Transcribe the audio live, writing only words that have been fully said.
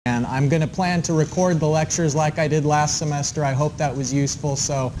And I'm going to plan to record the lectures like I did last semester. I hope that was useful,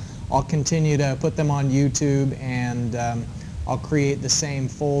 so I'll continue to put them on YouTube, and I'll create the same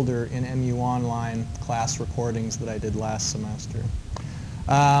folder in MU Online class recordings that I did last semester.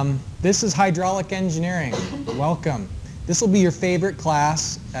 This is hydraulic engineering. Welcome. This will be your favorite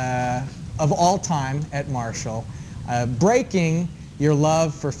class of all time at Marshall. Breaking your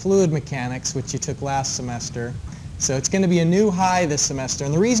love for fluid mechanics, which you took last semester. So it's going to be a new high this semester.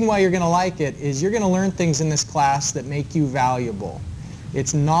 And the reason why you're going to like it is you're going to learn things in this class that make you valuable.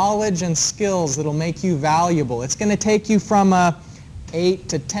 It's knowledge and skills that will make you valuable. It's going to take you from a $8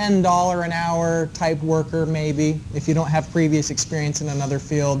 to $10 an hour type worker, maybe, if you don't have previous experience in another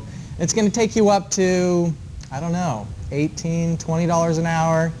field. It's going to take you up to, I don't know, $18, $20 an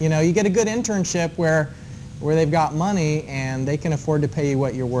hour. You know, you get a good internship where they've got money and they can afford to pay you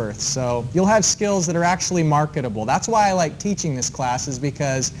what you're worth. So you'll have skills that are actually marketable. That's why I like teaching this class, is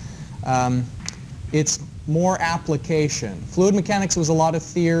because it's more application. Fluid mechanics was a lot of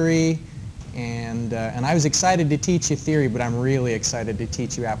theory, and I was excited to teach you theory, but I'm really excited to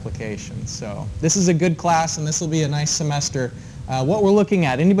teach you applications. So this is a good class, and this will be a nice semester. What we're looking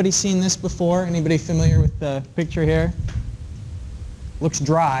at, anybody seen this before? Anybody familiar with the picture here? Looks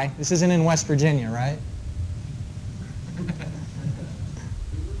dry. This isn't in West Virginia, right?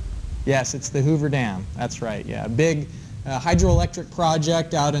 Yes, it's the Hoover Dam. That's right, yeah. Big hydroelectric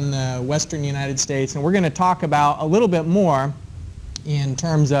project out in the western United States. And we're going to talk about a little bit more in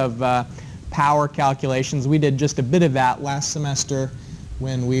terms of power calculations. We did just a bit of that last semester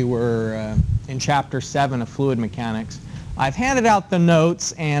when we were in Chapter 7 of Fluid Mechanics. I've handed out the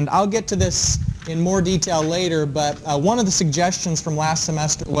notes, and I'll get to this in more detail later, but one of the suggestions from last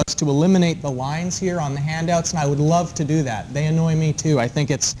semester was to eliminate the lines here on the handouts, and I would love to do that. They annoy me too. I think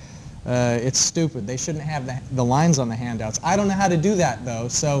it's stupid. They shouldn't have the lines on the handouts. I don't know how to do that though,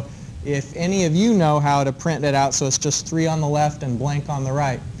 so if any of you know how to print it out so it's just 3 on the left and blank on the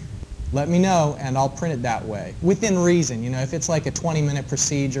right, let me know and I'll print it that way. Within reason, you know, if it's like a 20-minute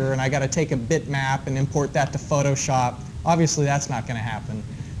procedure and I got to take a bitmap and import that to Photoshop, obviously that's not going to happen.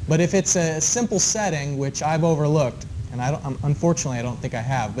 But if it's a simple setting, which I've overlooked, and unfortunately I don't think I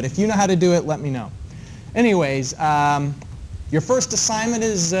have, but if you know how to do it, let me know. Anyways, your first assignment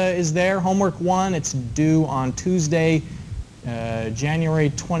is there, homework 1. It's due on Tuesday, January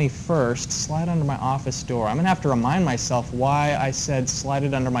 21st. Slide under my office door. I'm going to have to remind myself why I said slide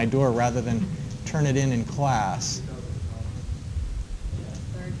it under my door rather than turn it in class.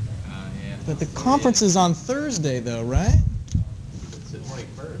 But the conference is on Thursday though, right? It's the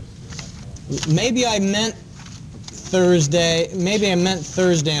 21st. Maybe I meant Thursday. Maybe I meant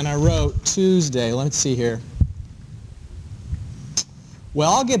Thursday and I wrote Tuesday. Let's see here.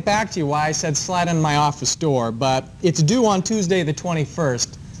 Well, I'll get back to you why I said slide under my office door, but it's due on Tuesday the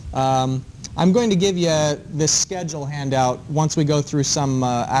 21st. I'm going to give you this schedule handout once we go through some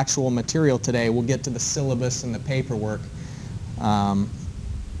actual material today. We'll get to the syllabus and the paperwork.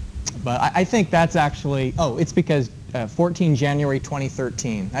 But I think that's actually, oh, it's because 14 January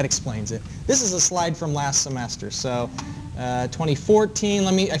 2013. That explains it. This is a slide from last semester. So 2014,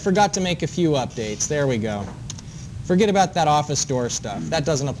 I forgot to make a few updates. There we go. Forget about that office door stuff. That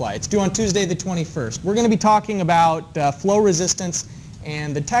doesn't apply. It's due on Tuesday the 21st. We're going to be talking about flow resistance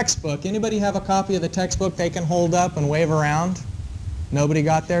and the textbook. Anybody have a copy of the textbook they can hold up and wave around? Nobody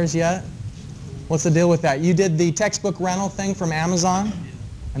got theirs yet? What's the deal with that? You did the textbook rental thing from Amazon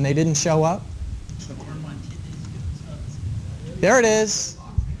and they didn't show up? There it is.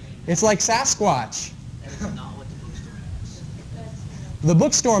 It's like Sasquatch. The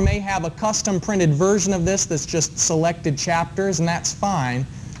bookstore may have a custom printed version of this that's just selected chapters, and that's fine.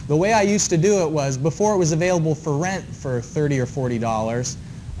 The way I used to do it was, before it was available for rent for $30 or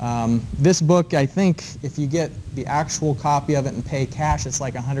 $40, this book, I think, if you get the actual copy of it and pay cash, it's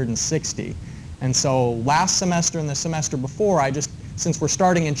like $160. And so last semester and the semester before, since we're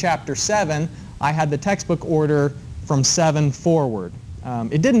starting in Chapter 7, I had the textbook order from 7 forward.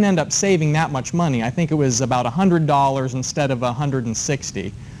 It didn't end up saving that much money. I think it was about $100 instead of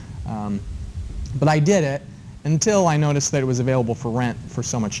 $160. But I did it until I noticed that it was available for rent for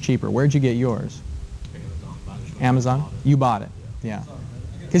so much cheaper. Where'd you get yours? Amazon? You bought it? Yeah.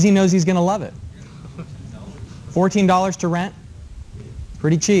 Because he knows he's going to love it. $14 to rent?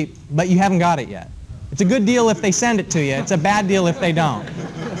 Pretty cheap. But you haven't got it yet. It's a good deal if they send it to you. It's a bad deal if they don't.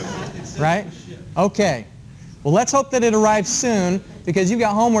 Right? Okay. Well, let's hope that it arrives soon, because you've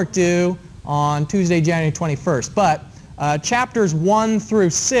got homework due on Tuesday, January 21st. But chapters 1 through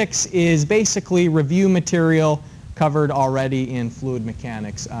 6 is basically review material covered already in fluid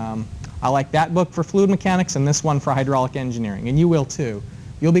mechanics. I like that book for fluid mechanics and this one for hydraulic engineering, and you will too.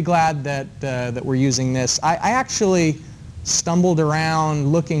 you'll be glad that we're using this. I actually stumbled around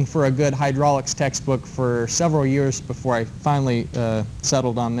looking for a good hydraulics textbook for several years before I finally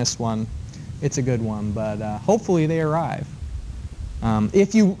settled on this one. It's a good one, but hopefully they arrive.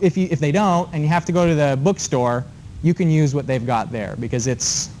 If they don't and you have to go to the bookstore, you can use what they've got there because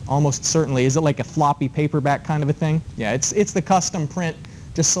it's almost certainly, is it like a floppy paperback kind of a thing? Yeah, it's the custom print,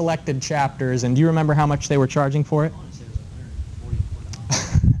 just selected chapters. And do you remember how much they were charging for it? I want to say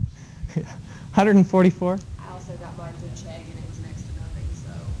it was $144. $144? I also got mine through Chegg and it was next to nothing, so.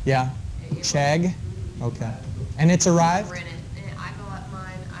 Yeah. Chegg? Okay. And it's arrived? Rent it. And I bought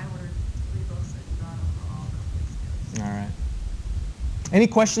mine, I ordered 3 books and got them all a couple weeks ago. All right. Any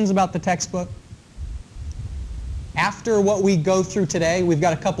questions about the textbook? After what we go through today, we've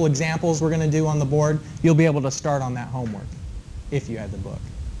got a couple examples we're going to do on the board. You'll be able to start on that homework if you had the book.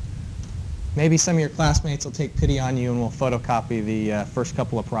 Maybe some of your classmates will take pity on you and we'll photocopy the first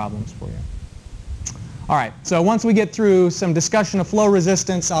couple of problems for you. All right, so once we get through some discussion of flow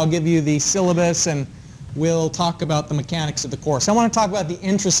resistance, I'll give you the syllabus and we'll talk about the mechanics of the course. I want to talk about the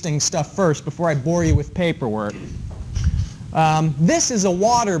interesting stuff first before I bore you with paperwork. This is a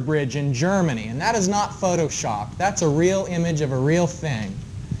water bridge in Germany, and that is not Photoshop. That's a real image of a real thing.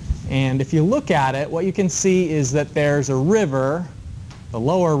 And if you look at it, what you can see is that there's a river. The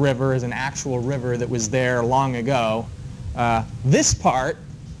lower river is an actual river that was there long ago. This part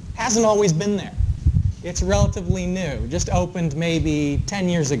hasn't always been there. It's relatively new, just opened maybe 10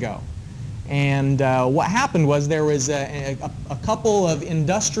 years ago. And what happened was there was a couple of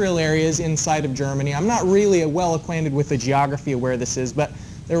industrial areas inside of Germany. I'm not really well acquainted with the geography of where this is, but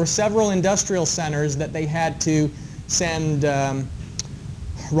there were several industrial centers that they had to send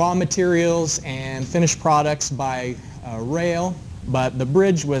raw materials and finished products by rail. But the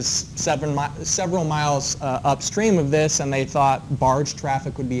bridge was several miles upstream of this, and they thought barge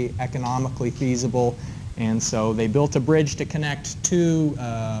traffic would be economically feasible. And so they built a bridge to connect two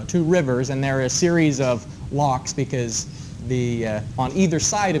rivers, and there are a series of locks because on either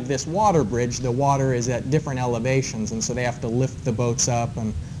side of this water bridge, the water is at different elevations, and so they have to lift the boats up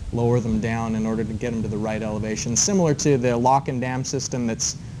and lower them down in order to get them to the right elevation, similar to the lock and dam system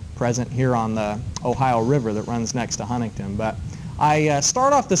that's present here on the Ohio River that runs next to Huntington. But I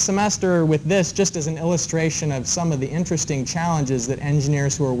start off the semester with this just as an illustration of some of the interesting challenges that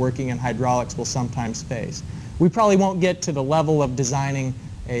engineers who are working in hydraulics will sometimes face. We probably won't get to the level of designing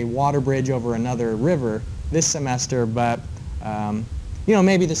a water bridge over another river this semester, but you know,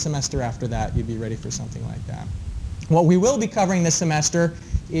 maybe the semester after that you'd be ready for something like that. What we will be covering this semester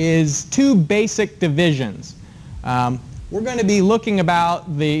is 2 basic divisions. We're going to be looking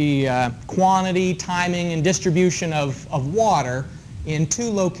about the quantity, timing, and distribution of water in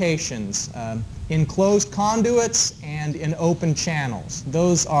 2 locations, in closed conduits and in open channels.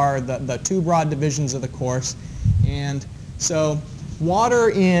 Those are the 2 broad divisions of the course. And so water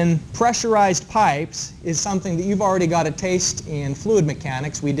in pressurized pipes is something that you've already got a taste in fluid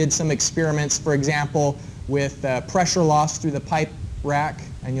mechanics. We did some experiments, for example, with pressure loss through the pipe rack,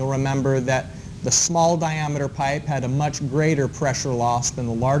 and you'll remember that the small diameter pipe had a much greater pressure loss than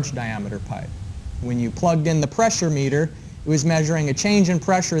the large diameter pipe. When you plugged in the pressure meter, it was measuring a change in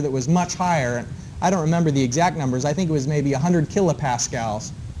pressure that was much higher. I don't remember the exact numbers. I think it was maybe 100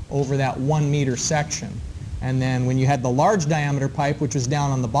 kilopascals over that 1 meter section. And then when you had the large diameter pipe, which was down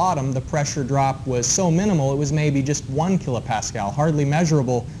on the bottom, the pressure drop was so minimal it was maybe just 1 kilopascal, hardly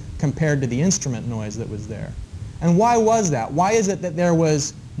measurable compared to the instrument noise that was there. And why was that? Why is it that there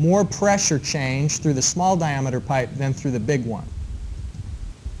was more pressure change through the small diameter pipe than through the big one?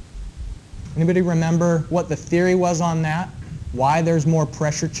 Anybody remember what the theory was on that? Why there's more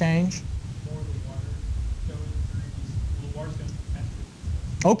pressure change?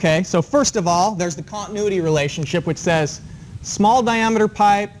 Okay, so first of all, there's the continuity relationship which says small diameter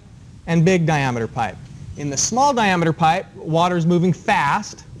pipe and big diameter pipe. In the small diameter pipe, water is moving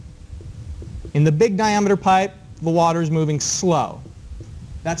fast. In the big diameter pipe, the water is moving slow.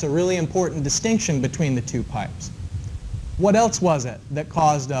 That's a really important distinction between the 2 pipes. What else was it that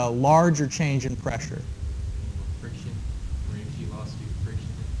caused a larger change in pressure? Friction, or energy loss due to friction.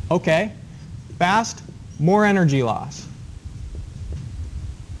 Okay, fast, more energy loss.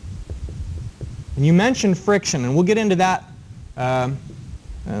 And you mentioned friction, and we'll get into that.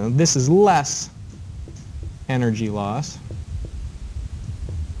 This is less energy loss.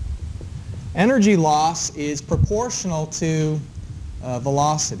 Energy loss is proportional to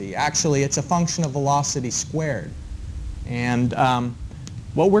velocity. Actually, it's a function of velocity squared. And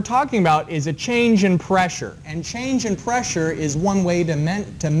what we're talking about is a change in pressure. And change in pressure is one way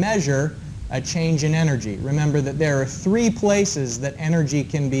to measure a change in energy. Remember that there are 3 places that energy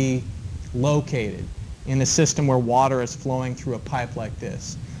can be located in a system where water is flowing through a pipe like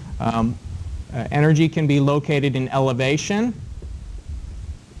this. Energy can be located in elevation.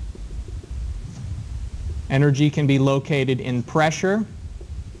 Energy can be located in pressure.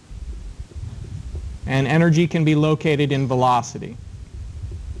 And energy can be located in velocity.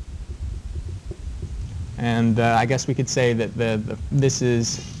 And I guess we could say that this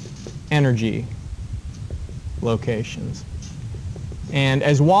is energy locations. And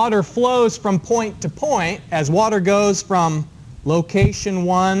as water flows from point to point, as water goes from location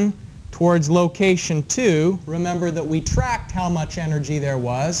 1 towards location 2, remember that we tracked how much energy there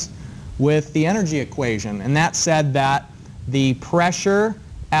was with the energy equation. And that said that the pressure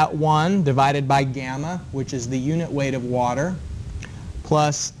at 1 divided by gamma, which is the unit weight of water,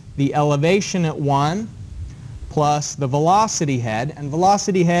 plus the elevation at 1, plus the velocity head. And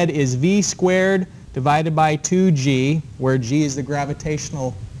velocity head is v squared divided by 2g, where g is the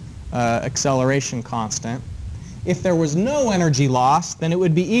gravitational acceleration constant. If there was no energy loss, then it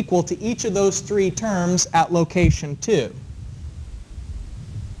would be equal to each of those 3 terms at location 2.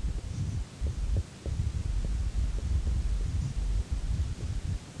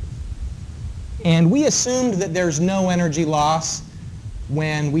 And we assumed that there's no energy loss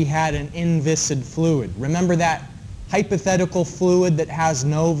when we had an inviscid fluid. Remember that hypothetical fluid that has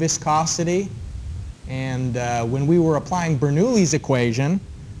no viscosity? And when we were applying Bernoulli's equation,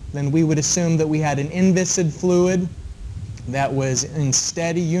 then we would assume that we had an inviscid fluid that was in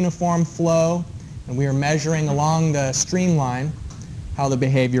steady uniform flow, and we were measuring along the streamline how the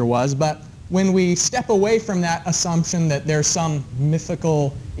behavior was. But when we step away from that assumption that there's some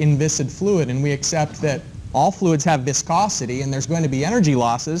mythical inviscid fluid and we accept that all fluids have viscosity and there's going to be energy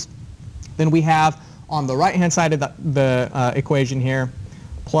losses, then we have on the right-hand side of the equation here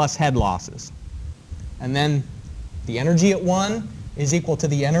plus head losses. And then the energy at 1 is equal to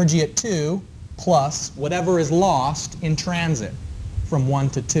the energy at 2 plus whatever is lost in transit from 1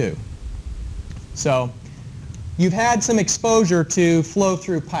 to 2. So you've had some exposure to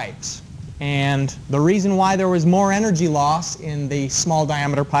flow-through pipes. And the reason why there was more energy loss in the small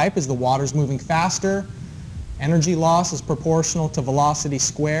diameter pipe is the water's moving faster. Energy loss is proportional to velocity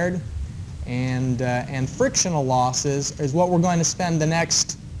squared. And frictional losses is what we're going to spend the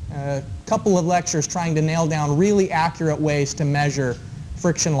next couple of lectures trying to nail down really accurate ways to measure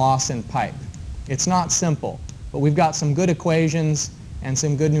friction loss in pipe. It's not simple, but we've got some good equations and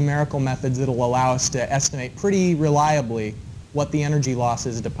some good numerical methods that will allow us to estimate pretty reliably what the energy loss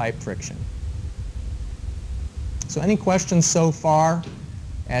is to pipe friction. So any questions so far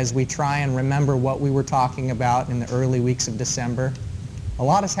as we try and remember what we were talking about in the early weeks of December? A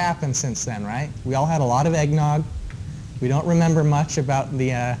lot has happened since then, right? We all had a lot of eggnog. We don't remember much about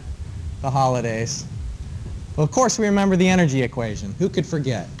the holidays. Well, of course we remember the energy equation. Who could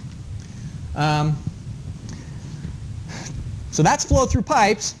forget? So that's flow through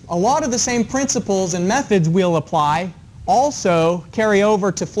pipes. A lot of the same principles and methods we'll apply also carry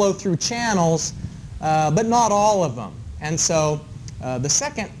over to flow through channels, but not all of them. And so the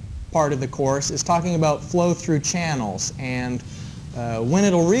second part of the course is talking about flow through channels. And when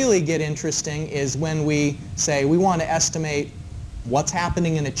it'll really get interesting is when we say we want to estimate what's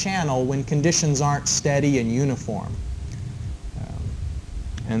happening in a channel when conditions aren't steady and uniform.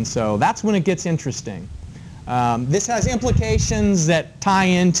 And so that's when it gets interesting. This has implications that tie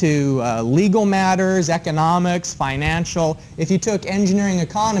into legal matters, economics, financial. If you took engineering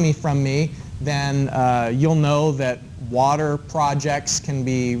economy from me, then you'll know that water projects can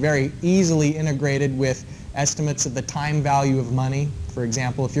be very easily integrated with estimates of the time value of money. For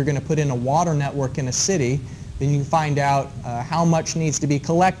example, if you're going to put in a water network in a city, then you can find out how much needs to be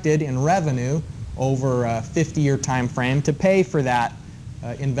collected in revenue over a 50-year time frame to pay for that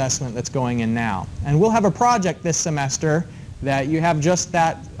investment that's going in now. And we'll have a project this semester that you have just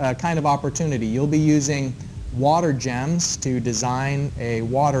that kind of opportunity. You'll be using water gems to design a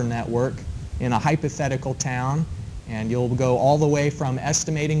water network in a hypothetical town, and you'll go all the way from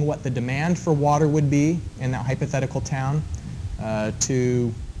estimating what the demand for water would be in that hypothetical town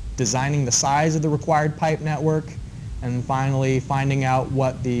to designing the size of the required pipe network, and finally finding out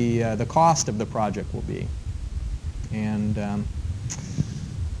what the cost of the project will be. And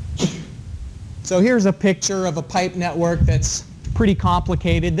so here's a picture of a pipe network that's pretty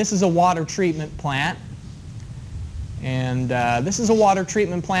complicated. This is a water treatment plant. And this is a water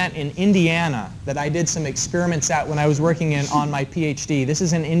treatment plant in Indiana that I did some experiments at when I was working on my PhD. This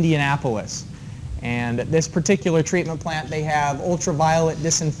is in Indianapolis. And at this particular treatment plant, they have ultraviolet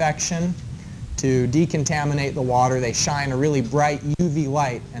disinfection to decontaminate the water. They shine a really bright UV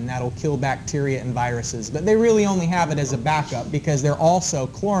light, and that'll kill bacteria and viruses. But they really only have it as a backup because they're also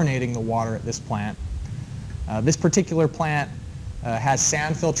chlorinating the water at this plant. This particular plant has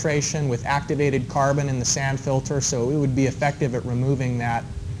sand filtration with activated carbon in the sand filter, so it would be effective at removing that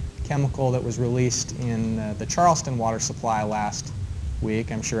chemical that was released in the Charleston water supply last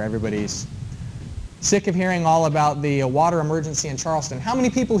week. I'm sure everybody's sick of hearing all about the water emergency in Charleston. How many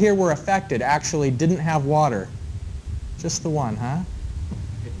people here were affected, actually didn't have water? Just the one, huh?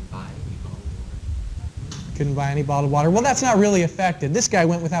 Couldn't buy any bottled water. Couldn't buy any bottled water. Well, that's not really affected. This guy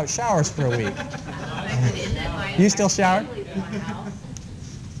went without showers for a week. You still shower?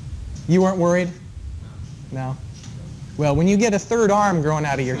 You weren't worried? No? Well, when you get a third arm growing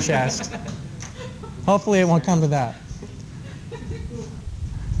out of your chest, hopefully it won't come to that.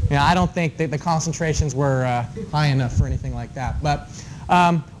 I don't think that the concentrations were high enough for anything like that. But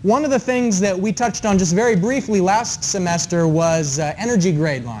one of the things that we touched on just very briefly last semester was energy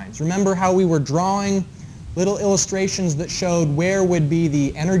grade lines. Remember how we were drawing little illustrations that showed where would be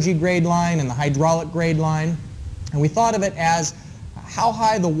the energy grade line and the hydraulic grade line? And we thought of it as how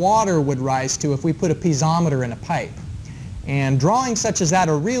high the water would rise to if we put a piezometer in a pipe. And drawings such as that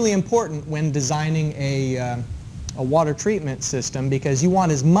are really important when designing a water treatment system, because you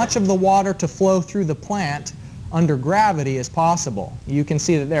want as much of the water to flow through the plant under gravity as possible. You can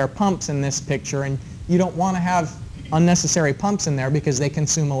see that there are pumps in this picture, and you don't want to have unnecessary pumps in there because they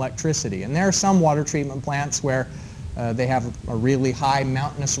consume electricity. And there are some water treatment plants where they have a really high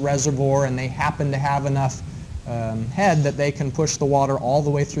mountainous reservoir and they happen to have enough head that they can push the water all the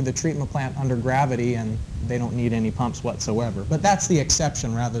way through the treatment plant under gravity, and they don't need any pumps whatsoever. But that's the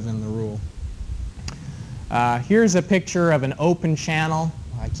exception rather than the rule. Here's a picture of an open channel.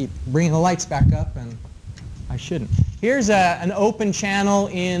 I keep bringing the lights back up, and I shouldn't. Here's an open channel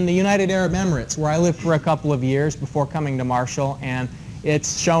in the United Arab Emirates, where I lived for a couple of years before coming to Marshall, and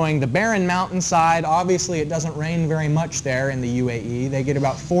it's showing the barren mountainside. Obviously, it doesn't rain very much there in the UAE. They get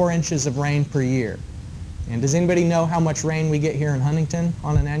about 4 inches of rain per year. And does anybody know how much rain we get here in Huntington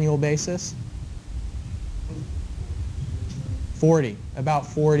on an annual basis? 40, about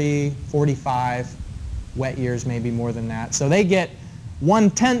 40, 45. Wet years, maybe more than that. So they get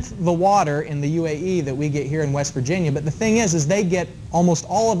 1/10 the water in the UAE that we get here in West Virginia. But the thing is they get almost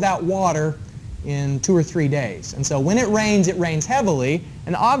all of that water in 2 or 3 days. And so when it rains heavily.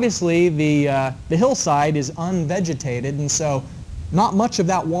 And obviously the hillside is unvegetated, and so not much of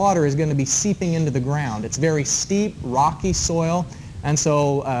that water is going to be seeping into the ground. It's very steep, rocky soil. And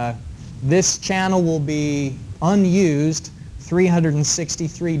so this channel will be unused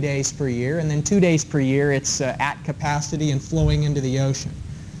 363 days per year, and then 2 days per year it's at capacity and flowing into the ocean.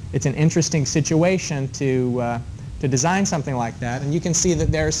 It's an interesting situation to design something like that, and you can see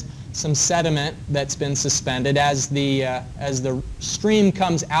that there's some sediment that's been suspended. As the stream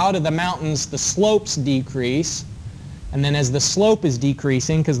comes out of the mountains, the slopes decrease, and then as the slope is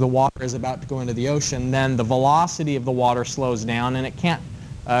decreasing because the water is about to go into the ocean, then the velocity of the water slows down, and it can't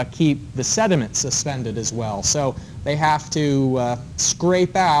keep the sediment suspended as well. So they have to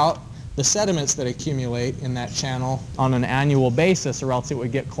scrape out the sediments that accumulate in that channel on an annual basis, or else it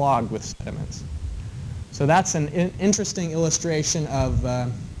would get clogged with sediments. So that's an interesting illustration of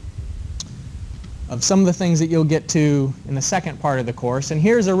some of the things that you'll get to in the second part of the course. And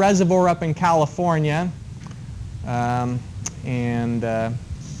here's a reservoir up in California. I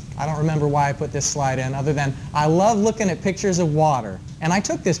don't remember why I put this slide in, other than I love looking at pictures of water. And I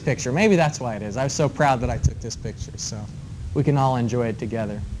took this picture. Maybe that's why it is. I was so proud that I took this picture. So we can all enjoy it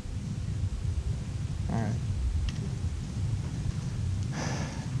together. All right.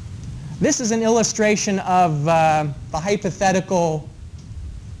 This is an illustration of the hypothetical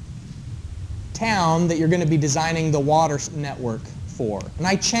town that you're going to be designing the water network for. And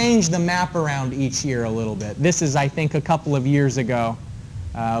I change the map around each year a little bit. This is, I think, a couple of years ago.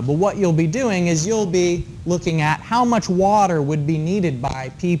 But what you'll be doing is you'll be looking at how much water would be needed by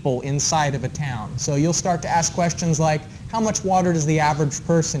people inside of a town. So you'll start to ask questions like, how much water does the average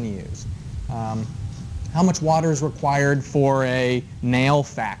person use? How much water is required for a nail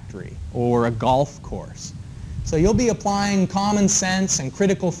factory or a golf course? So you'll be applying common sense and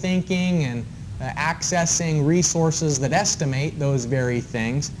critical thinking and accessing resources that estimate those very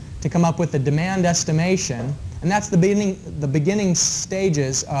things to come up with a demand estimation. And that's the beginning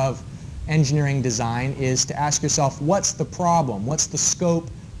stages of engineering design, is to ask yourself, what's the problem? What's the scope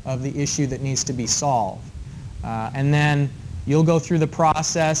of the issue that needs to be solved? And then you'll go through the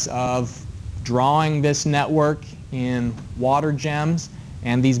process of drawing this network in water gems.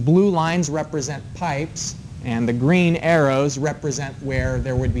 And these blue lines represent pipes. And the green arrows represent where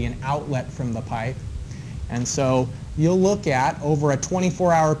there would be an outlet from the pipe. And so you'll look at, over a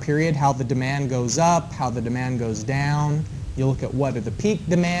 24-hour period, how the demand goes up, how the demand goes down. You look at what are the peak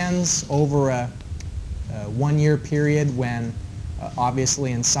demands over a one-year period when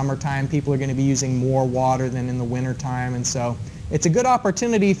obviously in summertime people are going to be using more water than in the wintertime. And so it's a good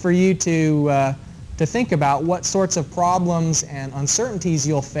opportunity for you to think about what sorts of problems and uncertainties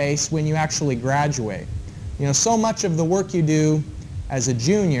you'll face when you actually graduate. You know, so much of the work you do as a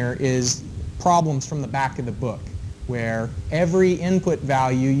junior is problems from the back of the book, where every input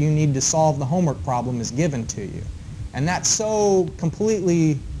value you need to solve the homework problem is given to you. And that's so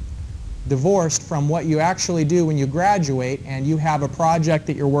completely divorced from what you actually do when you graduate and you have a project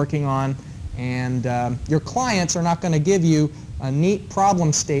that you're working on, and your clients are not going to give you a neat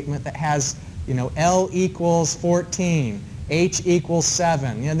problem statement that has, you know, L equals 14, H equals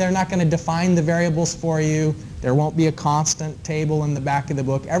 7. You know, they're not going to define the variables for you. There won't be a constant table in the back of the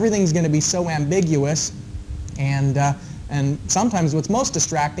book. Everything's going to be so ambiguous, and sometimes what's most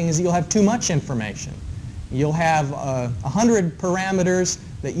distracting is you'll have too much information. You'll have 100 parameters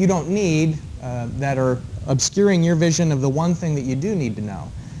that you don't need that are obscuring your vision of the one thing that you do need to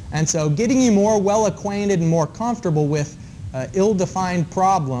know. And so getting you more well acquainted and more comfortable with ill-defined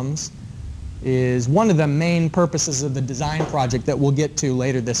problems is one of the main purposes of the design project that we'll get to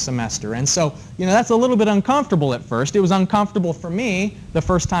later this semester. And so, you know, that's a little bit uncomfortable at first. It was uncomfortable for me the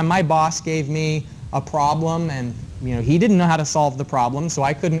first time my boss gave me a problem, and you know, he didn't know how to solve the problem, so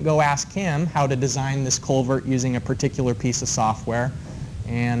I couldn't go ask him how to design this culvert using a particular piece of software.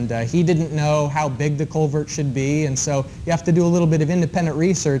 And he didn't know how big the culvert should be, and so you have to do a little bit of independent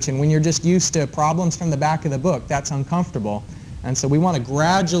research, and when you're just used to problems from the back of the book, that's uncomfortable. And so we want to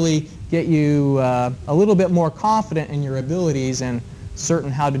gradually get you a little bit more confident in your abilities and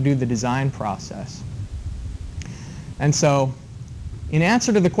certain how to do the design process. And so in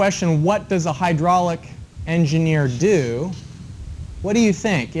answer to the question, what does a hydraulic engineer do, what do you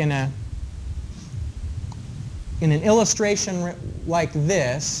think? In an illustration like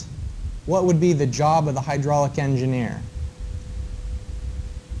this, what would be the job of the hydraulic engineer?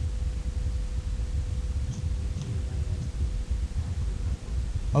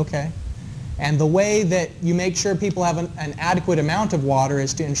 Okay. And the way that you make sure people have an adequate amount of water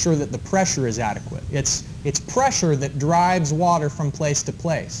is to ensure that the pressure is adequate. It's pressure that drives water from place to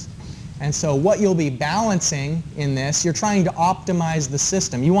place. And so what you'll be balancing in this, you're trying to optimize the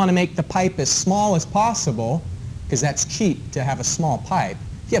system. You want to make the pipe as small as possible, because that's cheap to have a small pipe.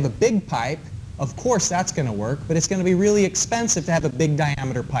 If you have a big pipe, of course that's going to work, but it's going to be really expensive to have a big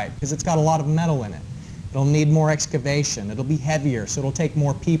diameter pipe because it's got a lot of metal in it. It'll need more excavation. It'll be heavier, so it'll take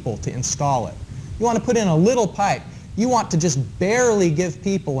more people to install it. You want to put in a little pipe. You want to just barely give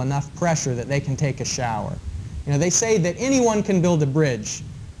people enough pressure that they can take a shower. You know, they say that anyone can build a bridge,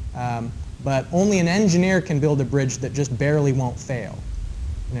 but only an engineer can build a bridge that just barely won't fail.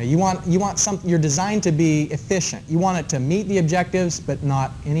 You know, you want something, you're designed to be efficient. You want it to meet the objectives, but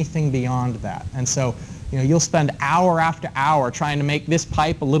not anything beyond that. And so, you know, you'll spend hour after hour trying to make this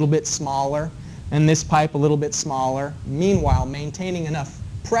pipe a little bit smaller and this pipe a little bit smaller, meanwhile maintaining enough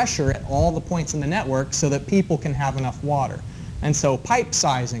pressure at all the points in the network so that people can have enough water. And so pipe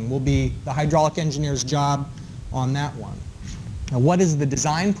sizing will be the hydraulic engineer's job on that one. Now, what is the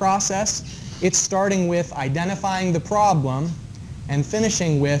design process? It's starting with identifying the problem and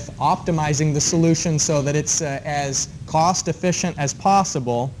finishing with optimizing the solution so that it's as cost efficient as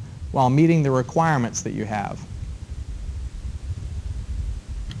possible while meeting the requirements that you have.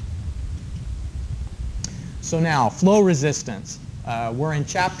 So now, flow resistance. We're in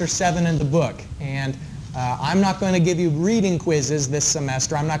Chapter 7 in the book, and I'm not going to give you reading quizzes this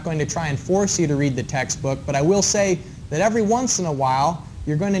semester. I'm not going to try and force you to read the textbook, but I will say that every once in a while,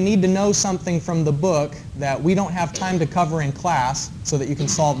 you're going to need to know something from the book that we don't have time to cover in class so that you can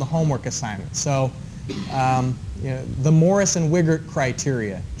solve the homework assignment. So, you know, the Morris and Wigert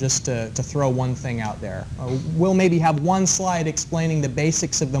criteria, just to throw one thing out there. We'll maybe have one slide explaining the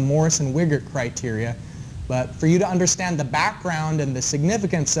basics of the Morris and Wigert criteria, but for you to understand the background and the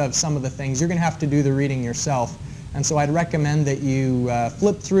significance of some of the things, you're going to have to do the reading yourself. And so I'd recommend that you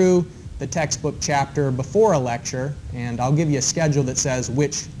flip through the textbook chapter before a lecture, and I'll give you a schedule that says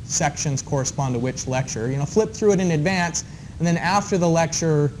which sections correspond to which lecture. You know, flip through it in advance, and then after the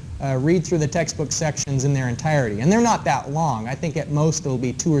lecture, read through the textbook sections in their entirety. And they're not that long. I think at most it'll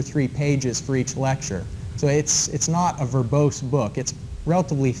be 2 or 3 pages for each lecture. So it's not a verbose book. It's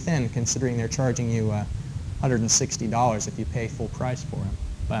relatively thin considering they're charging you $160 if you pay full price for it.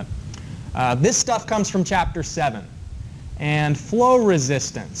 But this stuff comes from Chapter 7. And flow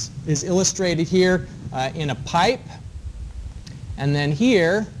resistance is illustrated here. in a pipe. And then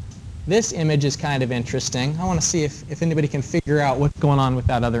here, this image is kind of interesting. I want to see if anybody can figure out what's going on with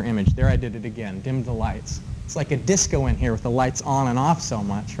that other image. There, I did it again, dimmed the lights. It's like a disco in here with the lights on and off so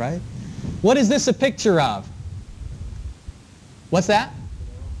much, right? What is this a picture of? What's that?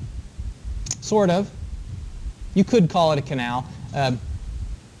 Sort of. You could call it a canal.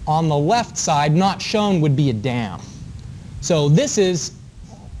 On the left side, not shown, would be a dam. So this is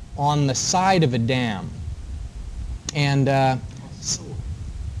on the side of a dam. And,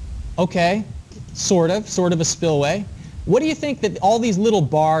 okay, sort of a spillway. What do you think that all these little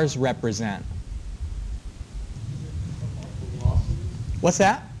bars represent? What's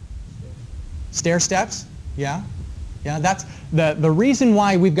that? Stair steps? Yeah. Yeah, that's the reason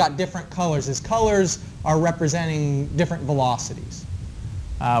why we've got different colors is colors are representing different velocities.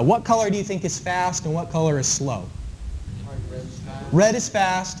 What color do you think is fast and what color is slow? Red is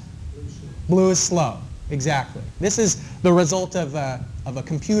fast, blue is slow. Exactly. This is the result of a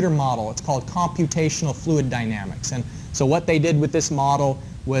computer model. It's called computational fluid dynamics. And so what they did with this model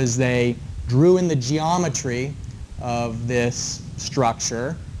was they drew in the geometry of this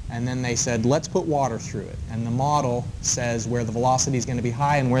structure, and then they said, let's put water through it. And the model says where the velocity is going to be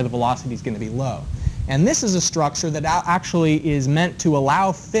high and where the velocity is going to be low. And this is a structure that actually is meant to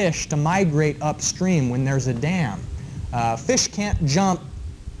allow fish to migrate upstream when there's a dam. Fish can't jump.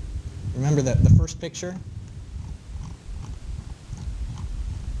 Remember the first picture?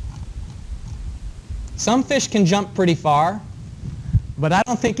 Some fish can jump pretty far, but I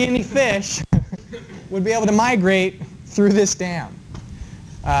don't think any fish would be able to migrate through this dam.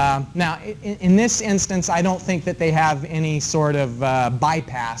 Now, in this instance, I don't think that they have any sort of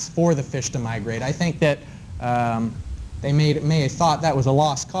bypass for the fish to migrate. I think that they may have thought that was a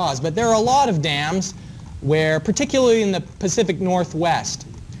lost cause. But there are a lot of dams where, particularly in the Pacific Northwest,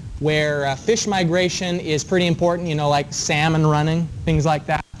 where fish migration is pretty important, you know, like salmon running, things like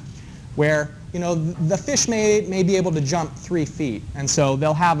that, where, you know, the fish may be able to jump 3 feet. And so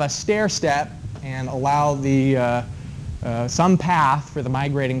they'll have a stair step and allow the some path for the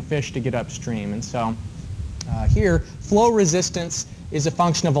migrating fish to get upstream. And so here, flow resistance is a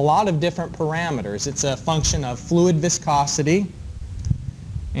function of a lot of different parameters. It's a function of fluid viscosity.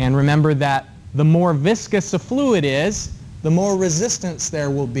 And remember that the more viscous a fluid is, the more resistance there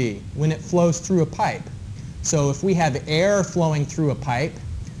will be when it flows through a pipe. So if we have air flowing through a pipe,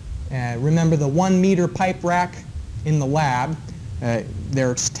 remember the 1 meter pipe rack in the lab,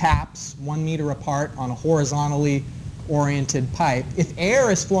 there's taps 1 meter apart on a horizontally oriented pipe. If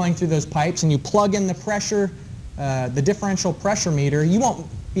air is flowing through those pipes and you plug in the pressure, the differential pressure meter, you won't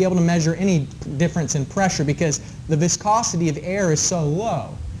be able to measure any difference in pressure because the viscosity of air is so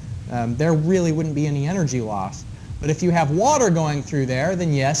low. There really wouldn't be any energy loss. But if you have water going through there,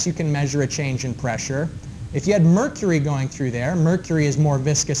 then yes, you can measure a change in pressure. If you had mercury going through there, mercury is more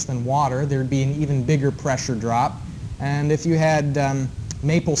viscous than water, there'd be an even bigger pressure drop. And if you had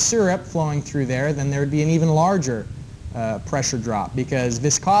maple syrup flowing through there, then there'd be an even larger pressure drop because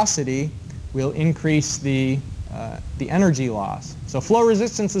viscosity will increase the energy loss. So flow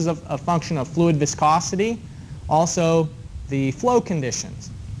resistance is a function of fluid viscosity, also the flow conditions.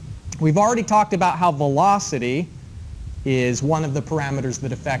 We've already talked about how velocity is one of the parameters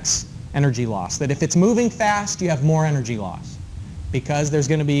that affects energy loss. That if it's moving fast, you have more energy loss because there's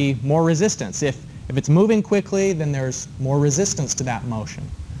going to be more resistance. If it's moving quickly, then there's more resistance to that motion.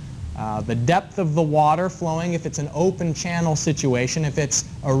 The depth of the water flowing, if it's an open channel situation, if it's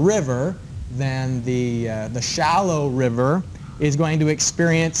a river, then the shallow river is going to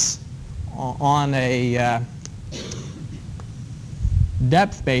experience on a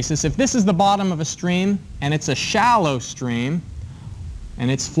depth basis. If this is the bottom of a stream and it's a shallow stream and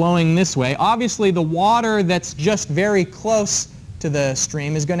it's flowing this way, obviously the water that's just very close to the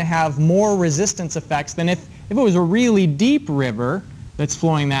stream is going to have more resistance effects than if it was a really deep river that's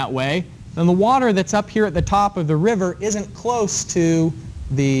flowing that way. Then the water that's up here at the top of the river isn't close to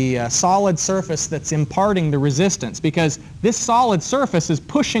the solid surface that's imparting the resistance because this solid surface is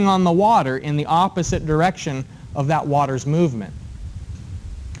pushing on the water in the opposite direction of that water's movement.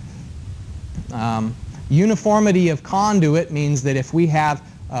 Uniformity of conduit means that if we have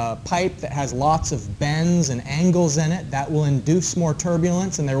a pipe that has lots of bends and angles in it, that will induce more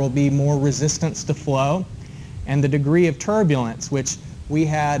turbulence and there will be more resistance to flow. And the degree of turbulence, which we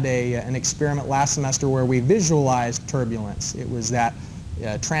had an experiment last semester where we visualized turbulence. It was that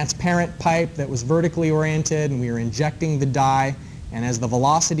transparent pipe that was vertically oriented and we were injecting the dye, and as the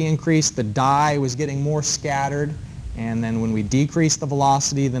velocity increased, the dye was getting more scattered. And then when we decreased the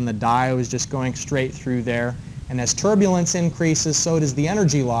velocity, then the dye was just going straight through there. And as turbulence increases, so does the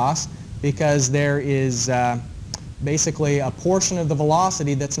energy loss because there is basically a portion of the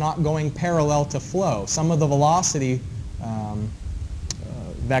velocity that's not going parallel to flow. Some of the velocity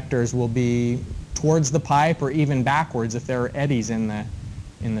vectors will be towards the pipe or even backwards if there are eddies in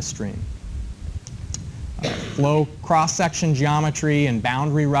the stream. Flow cross-section geometry and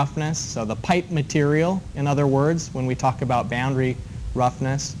boundary roughness. So the pipe material, in other words, when we talk about boundary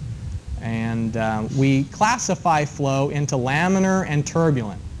roughness. And we classify flow into laminar and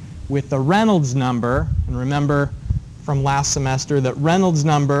turbulent with the Reynolds number. And remember from last semester that Reynolds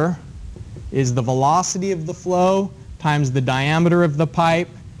number is the velocity of the flow times the diameter of the pipe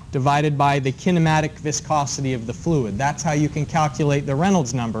divided by the kinematic viscosity of the fluid. That's how you can calculate the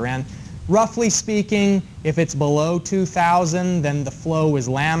Reynolds number. And roughly speaking, if it's below 2,000, then the flow is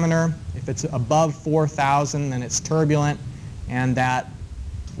laminar. If it's above 4,000, then it's turbulent. And that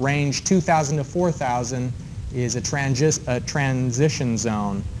range 2,000 to 4,000 is a transition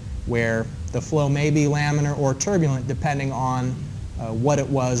zone where the flow may be laminar or turbulent depending on what it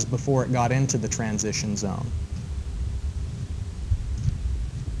was before it got into the transition zone.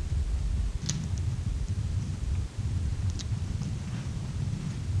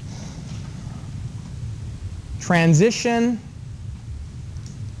 Transition,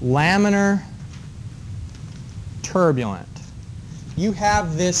 laminar, turbulent. You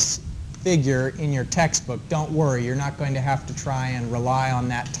have this figure in your textbook. Don't worry, you're not going to have to try and rely on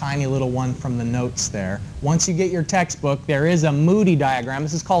that tiny little one from the notes there. Once you get your textbook, there is a Moody diagram.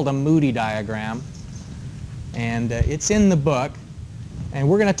 This is called a Moody diagram. And it's in the book. And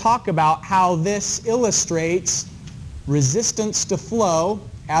we're going to talk about how this illustrates resistance to flow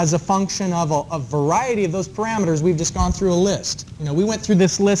as a function of a variety of those parameters. We've just gone through a list. You know, we went through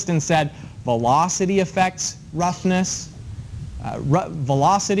this list and said velocity affects roughness,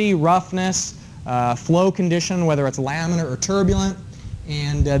 velocity, roughness, flow condition, whether it's laminar or turbulent.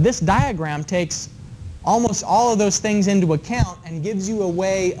 And this diagram takes almost all of those things into account and gives you a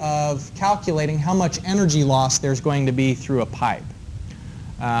way of calculating how much energy loss there's going to be through a pipe.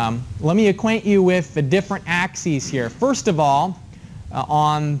 Let me acquaint you with the different axes here. First of all,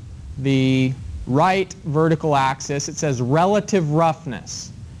 on the right vertical axis, it says relative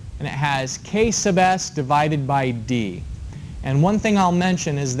roughness, and it has K sub S divided by D. And one thing I'll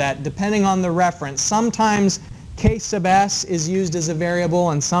mention is that depending on the reference, sometimes K sub S is used as a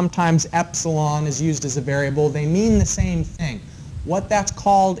variable and sometimes epsilon is used as a variable. They mean the same thing. What that's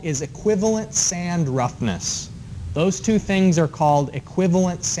called is equivalent sand roughness. Those two things are called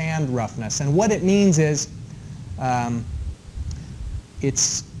equivalent sand roughness. And what it means is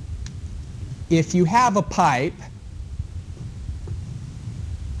if you have a pipe,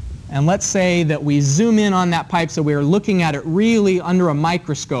 and let's say that we zoom in on that pipe so we're looking at it really under a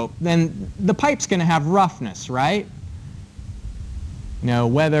microscope, then the pipe's going to have roughness, right? You know,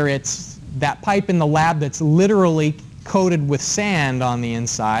 whether it's that pipe in the lab that's literally coated with sand on the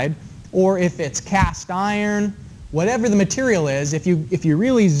inside, or if it's cast iron, whatever the material is, if you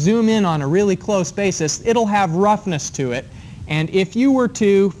really zoom in on a really close basis, it'll have roughness to it. And if you were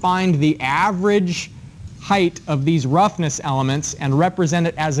to find the average height of these roughness elements and represent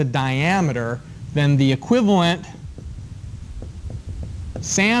it as a diameter, then the equivalent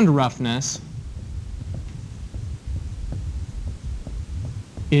sand roughness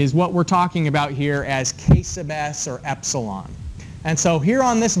is what we're talking about here as K sub S or epsilon. And so here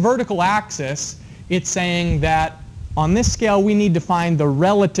on this vertical axis, it's saying that on this scale we need to find the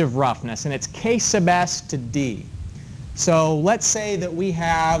relative roughness, and it's K sub S to D. So let's say that we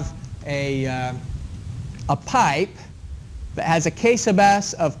have a pipe that has a K sub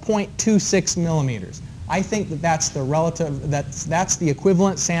S of 0.26 millimeters. I think that that's the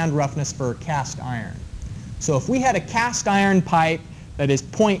equivalent sand roughness for cast iron. So if we had a cast iron pipe that is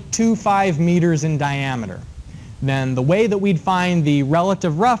 0.25 meters in diameter, then the way that we'd find the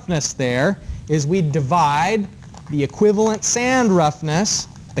relative roughness there is we'd divide the equivalent sand roughness,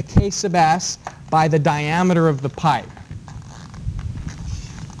 the K sub S, by the diameter of the pipe.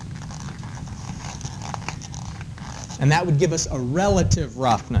 And that would give us a relative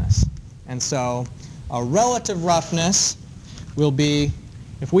roughness. And so a relative roughness will be,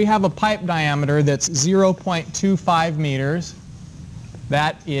 if we have a pipe diameter that's 0.25 meters,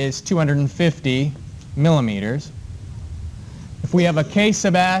 that is 250 millimeters. If we have a K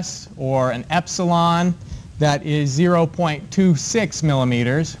sub S or an epsilon, that is 0.26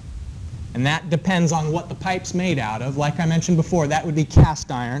 millimeters. And that depends on what the pipe's made out of. Like I mentioned before, that would be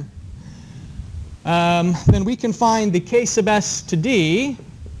cast iron. Then we can find the K sub S to D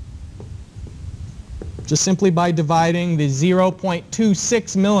just simply by dividing the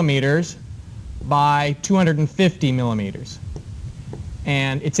 0.26 millimeters by 250 millimeters.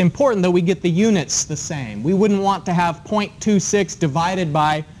 And it's important that we get the units the same. We wouldn't want to have 0.26 divided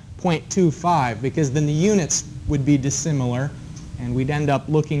by 0.25 because then the units would be dissimilar and we'd end up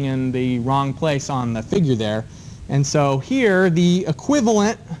looking in the wrong place on the figure there. And so here the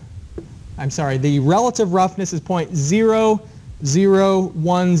the relative roughness is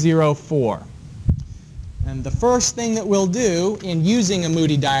 0.00104. And the first thing that we'll do in using a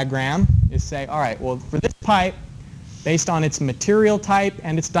Moody diagram is say, all right, well, for this pipe, based on its material type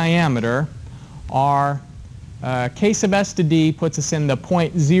and its diameter, our K sub S to D puts us in the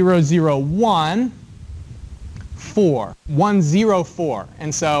 104.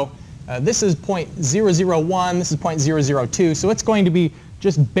 And so this is 0.001, this is 0.002, so it's going to be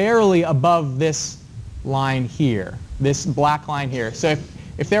just barely above this line here, this black line here. So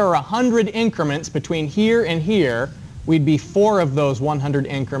if there are 100 increments between here and here, we'd be 4 of those 100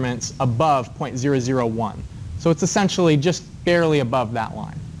 increments above 0.001. So it's essentially just barely above that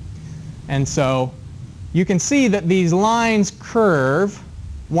line. And so you can see that these lines curve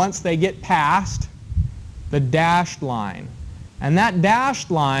once they get past the dashed line. And that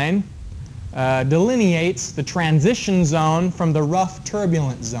dashed line delineates the transition zone from the rough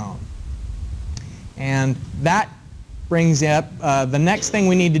turbulent zone. And that brings up the next thing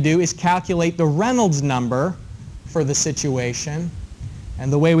we need to do is calculate the Reynolds number for the situation.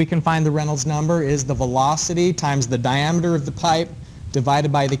 And the way we can find the Reynolds number is the velocity times the diameter of the pipe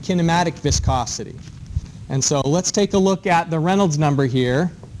divided by the kinematic viscosity. And so let's take a look at the Reynolds number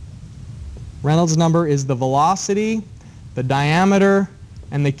here. Reynolds number is the velocity, the diameter,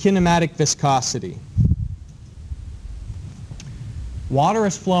 and the kinematic viscosity. Water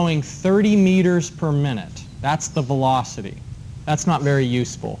is flowing 30 meters per minute. That's the velocity. That's not very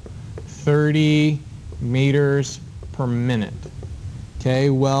useful. 30 meters per minute.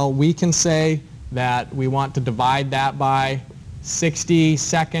 Okay, well, we can say that we want to divide that by 60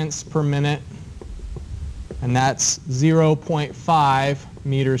 seconds per minute, and that's 0.5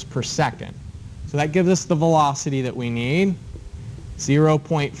 meters per second. So that gives us the velocity that we need,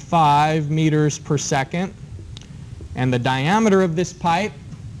 0.5 meters per second. And the diameter of this pipe,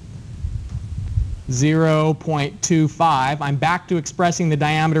 0.25. I'm back to expressing the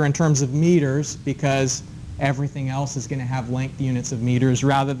diameter in terms of meters because everything else is going to have length units of meters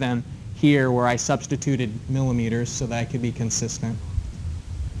rather than here where I substituted millimeters so that I could be consistent.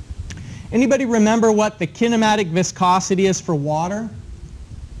 Anybody remember what the kinematic viscosity is for water?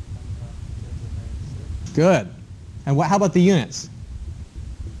 Good. And how about the units?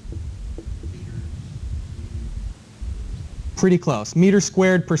 Pretty close. Meters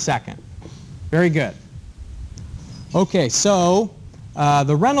squared per second. Very good. Okay, so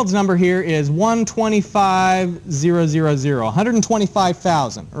the Reynolds number here is 125,000,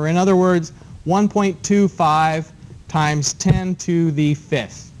 125,000, or in other words, 1.25 times 10 to the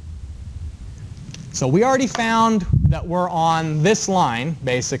 5th. So we already found that we're on this line,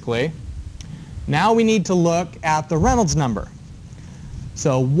 basically. Now we need to look at the Reynolds number.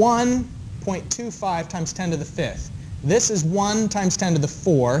 So 1.25 times 10 to the 5th. This is 1 times 10 to the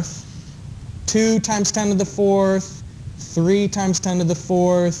 4th, 2 times 10 to the 4th, 3 times 10 to the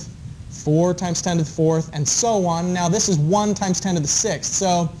 4th, 4 times 10 to the 4th, and so on. Now this is 1 times 10 to the 6th.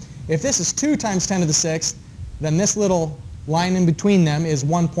 So if this is 2 times 10 to the 6th, then this little line in between them is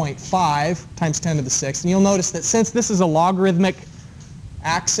 1.5 times 10 to the 6th. And you'll notice that since this is a logarithmic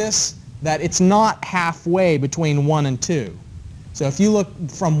axis, that it's not halfway between 1 and 2. So if you look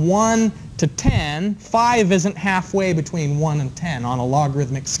from 1 to 10, 5 isn't halfway between 1 and 10 on a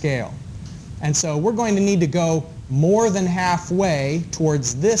logarithmic scale. And so we're going to need to go more than halfway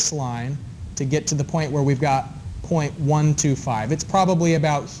towards this line to get to the point where we've got 0.125. It's probably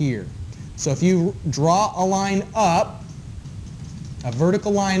about here. So if you draw a line up, a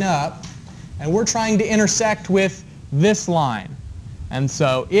vertical line up, and we're trying to intersect with this line. And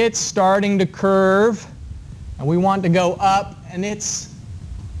so it's starting to curve, and we want to go up, and it's,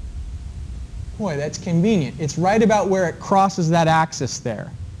 boy, that's convenient. It's right about where it crosses that axis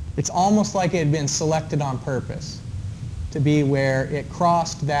there. It's almost like it had been selected on purpose to be where it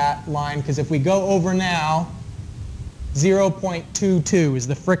crossed that line, because if we go over now, 0.22 is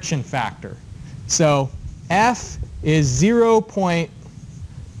the friction factor. So F is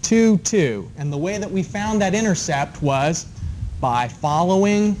 0.22, and the way that we found that intercept was by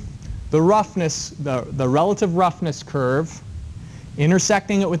following the roughness, the relative roughness curve,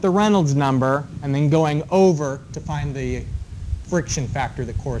 intersecting it with the Reynolds number, and then going over to find the friction factor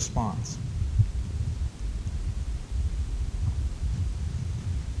that corresponds.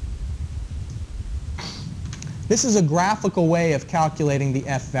 This is a graphical way of calculating the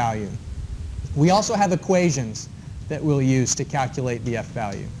F value. We also have equations that we'll use to calculate the F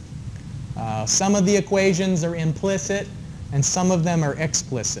value. Some of the equations are implicit and some of them are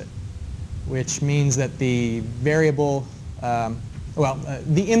explicit, which means that the variable,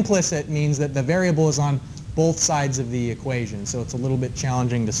 the implicit means that the variable is on both sides of the equation, so it's a little bit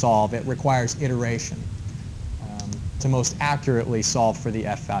challenging to solve. It requires iteration to most accurately solve for the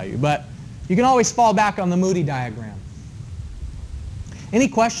F value. But you can always fall back on the Moody diagram. Any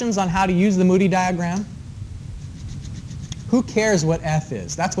questions on how to use the Moody diagram? Who cares what F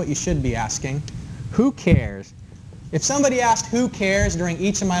is? That's what you should be asking. Who cares? If somebody asked who cares during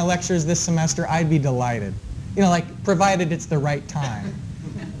each of my lectures this semester, I'd be delighted. You know, like, provided it's the right time,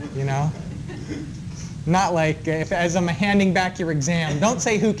 you know? Not like, if as I'm handing back your exam, don't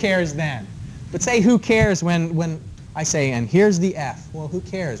say who cares then. But say who cares when I say, and here's the F. Well, who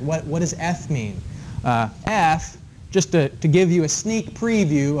cares? What does F mean? F, just to give you a sneak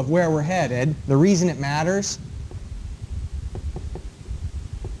preview of where we're headed, the reason it matters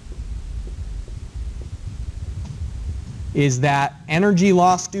is that energy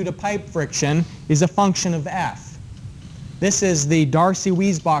loss due to pipe friction is a function of F. This is the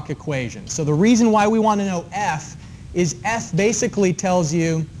Darcy-Weisbach equation. So the reason why we want to know F is F basically tells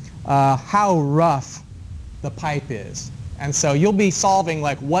you how rough the pipe is. And so you'll be solving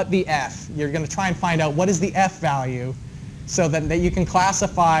like what the F. You're going to try and find out what is the F value so that you can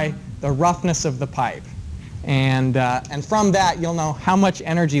classify the roughness of the pipe. And from that, you'll know how much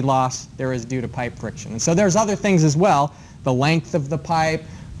energy loss there is due to pipe friction. And so there's other things as well. The length of the pipe,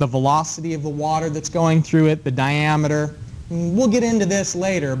 the velocity of the water that's going through it, the diameter. We'll get into this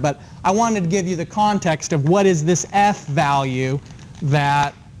later, but I wanted to give you the context of what is this F value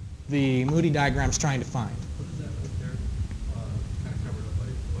that the Moody diagram is trying to find. What is that right there? Kind of covered up by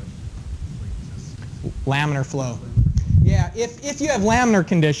the question. Laminar flow. Yeah, if you have laminar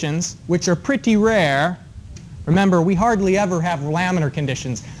conditions, which are pretty rare, remember, we hardly ever have laminar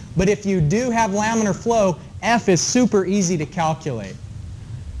conditions. But if you do have laminar flow, F is super easy to calculate.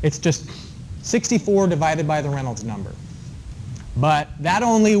 It's just 64 divided by the Reynolds number. But that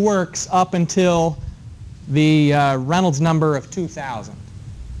only works up until the Reynolds number of 2000.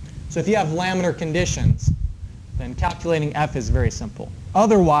 So if you have laminar conditions, then calculating F is very simple.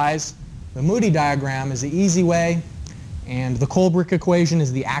 Otherwise, the Moody diagram is the easy way, and the Colbrick equation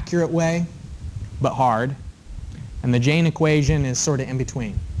is the accurate way, but hard. And the Jane equation is sort of in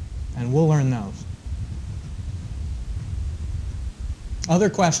between. And we'll learn those. Other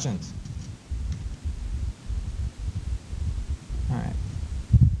questions? All right.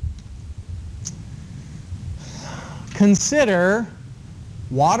 Consider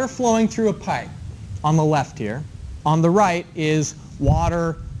water flowing through a pipe on the left here. On the right is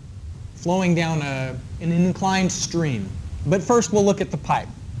water flowing down an inclined stream. But first we'll look at the pipe.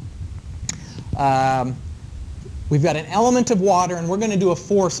 We've got an element of water, and we're going to do a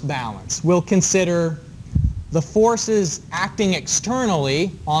force balance. We'll consider the forces acting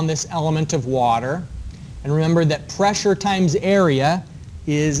externally on this element of water. And remember that pressure times area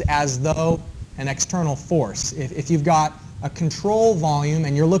is as though an external force. If you've got a control volume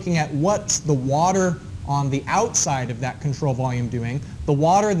and you're looking at what's the water on the outside of that control volume doing, the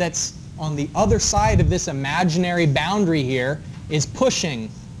water that's on the other side of this imaginary boundary here is pushing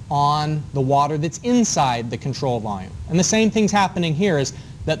on the water that's inside the control volume. And the same thing's happening here, is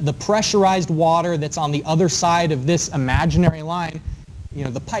that the pressurized water that's on the other side of this imaginary line, you know,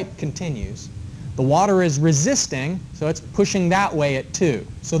 the pipe continues. The water is resisting, so it's pushing that way at 2.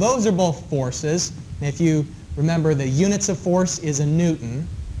 So those are both forces. And if you remember, the units of force is a Newton.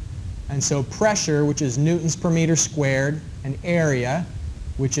 And so pressure, which is newtons per meter squared, and area,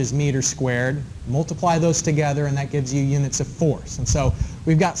 which is meters squared, multiply those together and that gives you units of force. And so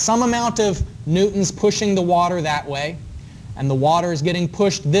we've got some amount of newtons pushing the water that way, and the water is getting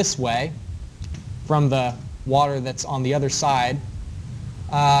pushed this way from the water that's on the other side.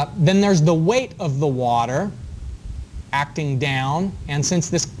 Then there's the weight of the water acting down, and since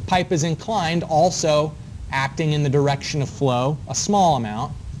this pipe is inclined, also acting in the direction of flow, a small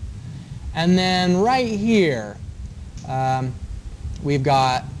amount. And then right here, we've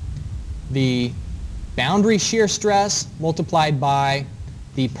got the boundary shear stress multiplied by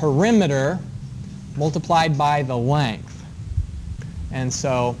the perimeter multiplied by the length. And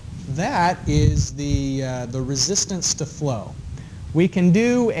so that is the resistance to flow. We can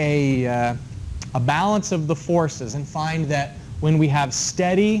do a balance of the forces and find that when we have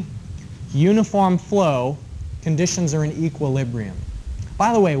steady, uniform flow, conditions are in equilibrium.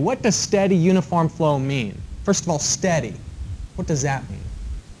 By the way, what does steady, uniform flow mean? First of all, steady. What does that mean?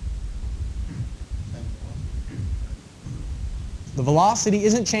 The velocity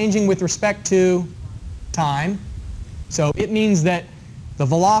isn't changing with respect to time. So it means that the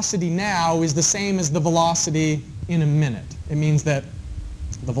velocity now is the same as the velocity in a minute. It means that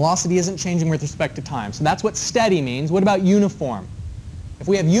the velocity isn't changing with respect to time. So that's what steady means. What about uniform? If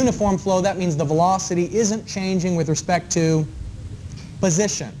we have uniform flow, that means the velocity isn't changing with respect to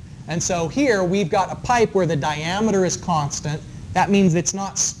position. And so here we've got a pipe where the diameter is constant. That means it's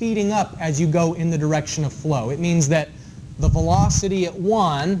not speeding up as you go in the direction of flow. It means that the velocity at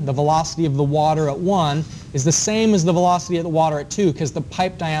 1, the velocity of the water at 1, is the same as the velocity of the water at 2 because the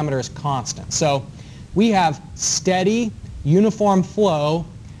pipe diameter is constant. So we have steady, uniform flow.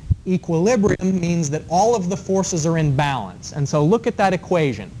 Equilibrium means that all of the forces are in balance. And so look at that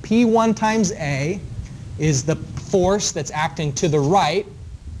equation. P1 times A is the force that's acting to the right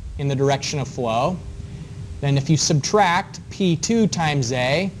in the direction of flow. Then if you subtract P2 times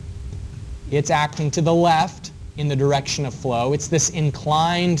A, it's acting to the left in the direction of flow. It's this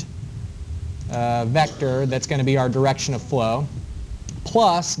inclined vector that's going to be our direction of flow,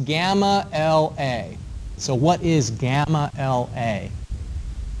 plus gamma LA. So what is gamma LA?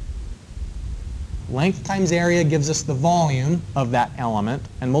 Length times area gives us the volume of that element,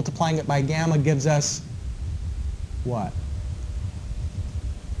 and multiplying it by gamma gives us what?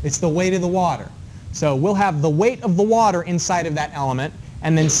 It's the weight of the water. So we'll have the weight of the water inside of that element,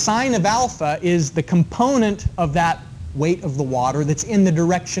 and then sine of alpha is the component of that weight of the water that's in the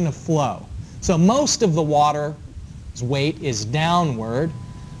direction of flow. So most of the water's weight is downward,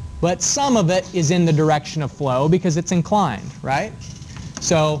 but some of it is in the direction of flow because it's inclined, right?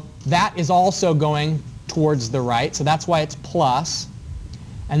 So that is also going towards the right, so that's why it's plus.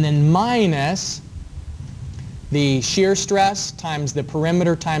 And then minus the shear stress times the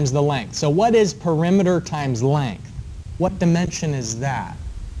perimeter times the length. So what is perimeter times length? What dimension is that?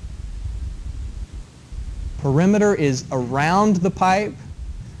 Perimeter is around the pipe,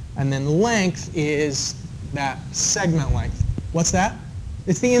 and then length is that segment length. What's that?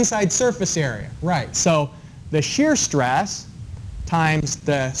 It's the inside surface area, right. So the shear stress times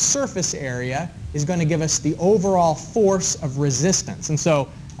the surface area is going to give us the overall force of resistance. And so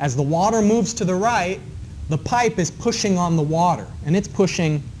as the water moves to the right, the pipe is pushing on the water, and it's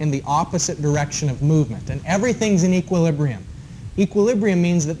pushing in the opposite direction of movement. And everything's in equilibrium. Equilibrium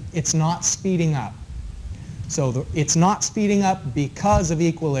means that it's not speeding up. So it's not speeding up because of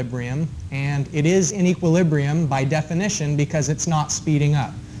equilibrium, and it is in equilibrium by definition because it's not speeding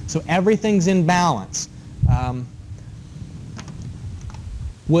up. So everything's in balance.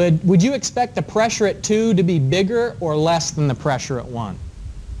 Would you expect the pressure at 2 to be bigger or less than the pressure at 1?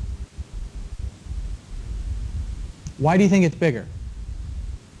 Why do you think it's bigger?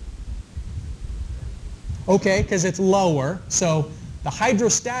 Okay, because it's lower. So the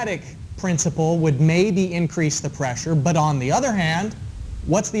hydrostatic principle would maybe increase the pressure, but on the other hand,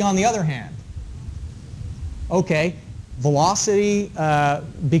 what's the on the other hand? Okay, velocity,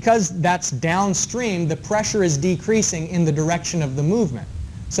 because that's downstream, the pressure is decreasing in the direction of the movement.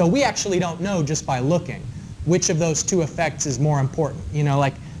 So we actually don't know just by looking which of those two effects is more important. You know,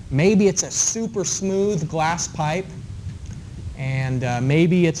 like maybe it's a super smooth glass pipe, and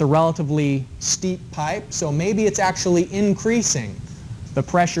maybe it's a relatively steep pipe, so maybe it's actually increasing. The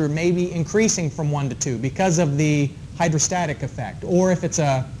pressure may be increasing from 1 to 2 because of the hydrostatic effect. Or if it's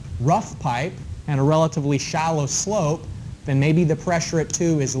a rough pipe and a relatively shallow slope, then maybe the pressure at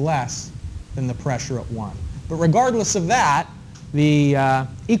 2 is less than the pressure at 1. But regardless of that, the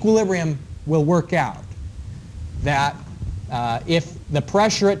equilibrium will work out. That if the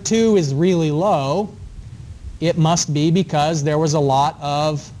pressure at 2 is really low, it must be because there was a lot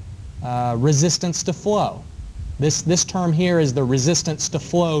of resistance to flow. This term here is the resistance to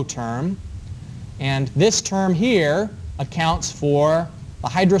flow term. And this term here accounts for the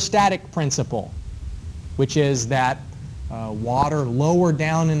hydrostatic principle, which is that water lower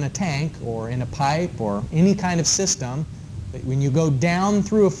down in a tank or in a pipe or any kind of system, that when you go down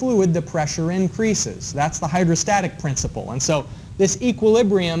through a fluid, the pressure increases. That's the hydrostatic principle. And so this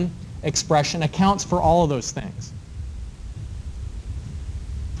equilibrium expression accounts for all of those things.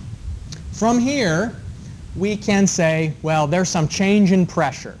 From here, we can say, well, there's some change in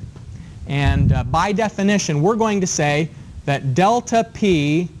pressure. And by definition, we're going to say that delta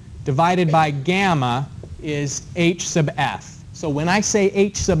P divided by gamma is H sub F. So when I say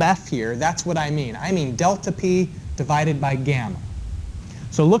H sub F here, that's what I mean. I mean delta P divided by gamma.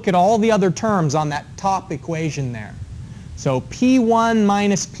 So look at all the other terms on that top equation there. So P1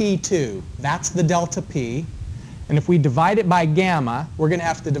 minus P2, that's the delta P. And if we divide it by gamma, we're going to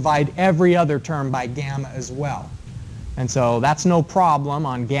have to divide every other term by gamma as well. And so that's no problem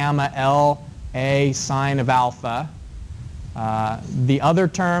on gamma L A sine of alpha. The other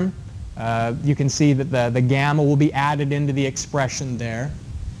term You can see that the gamma will be added into the expression there.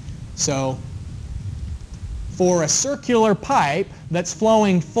 So for a circular pipe that's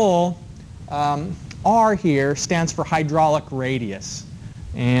flowing full, R here stands for hydraulic radius.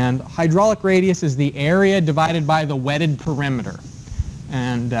 And hydraulic radius is the area divided by the wetted perimeter.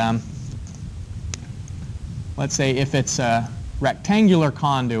 And let's say if it's a rectangular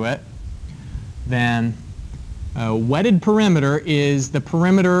conduit, then wetted perimeter is the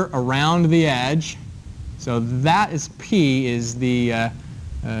perimeter around the edge. So that is P, is the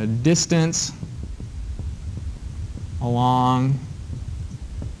distance along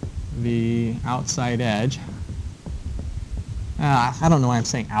the outside edge. I don't know why I'm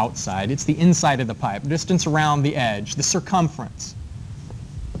saying outside. It's the inside of the pipe, distance around the edge, the circumference.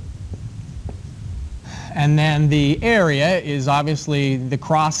 And then the area is obviously the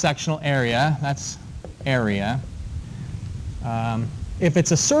cross-sectional area. That's area. If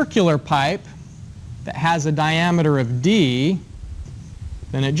it's a circular pipe that has a diameter of d,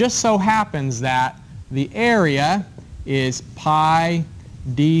 then it just so happens that the area is pi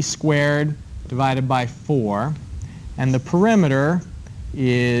d squared divided by 4, and the perimeter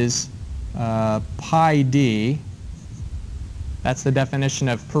is pi d. That's the definition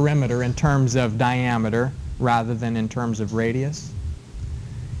of perimeter in terms of diameter rather than in terms of radius.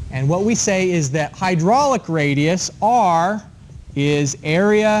 And what we say is that hydraulic radius, R, is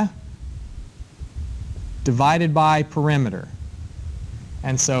area divided by perimeter.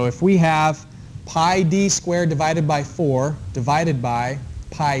 And so if we have pi d squared divided by 4 divided by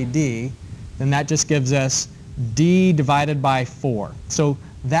pi d, then that just gives us d divided by 4. So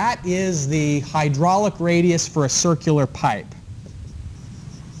that is the hydraulic radius for a circular pipe.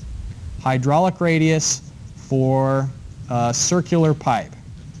 Hydraulic radius for a circular pipe.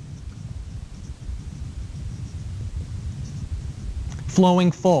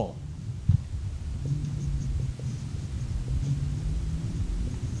 Flowing full.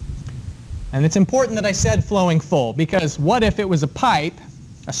 And it's important that I said flowing full, because what if it was a pipe,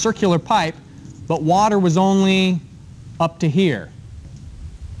 a circular pipe, but water was only up to here?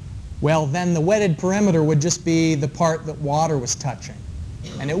 Well, then the wetted perimeter would just be the part that water was touching,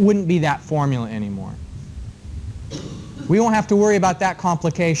 and it wouldn't be that formula anymore. We won't have to worry about that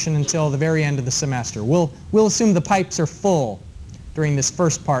complication until the very end of the semester. We'll assume the pipes are full during this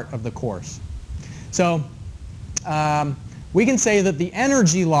first part of the course. So we can say that the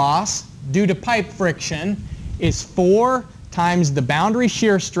energy loss due to pipe friction is 4 times the boundary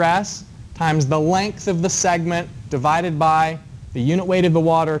shear stress times the length of the segment divided by the unit weight of the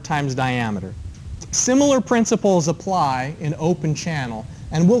water times diameter. Similar principles apply in open channel,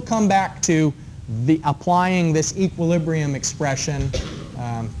 and we'll come back to applying this equilibrium expression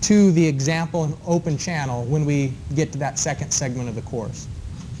to the example in open channel when we get to that second segment of the course.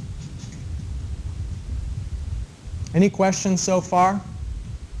 Any questions so far?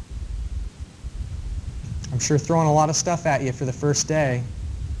 I'm sure throwing a lot of stuff at you for the first day.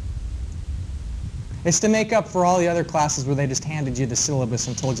 It's to make up for all the other classes where they just handed you the syllabus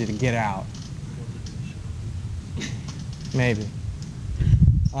and told you to get out. Maybe.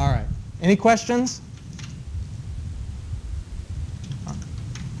 All right. Any questions?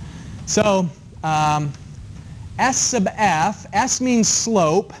 So S sub F, S means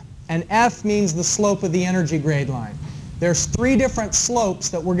slope, and F means the slope of the energy grade line. There's 3 different slopes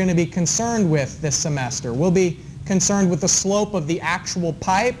that we're going to be concerned with this semester. We'll be concerned with the slope of the actual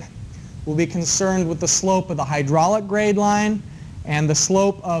pipe, we'll be concerned with the slope of the hydraulic grade line, and the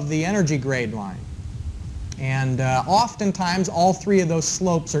slope of the energy grade line. And oftentimes all 3 of those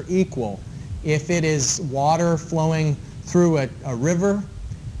slopes are equal. If it is water flowing through a river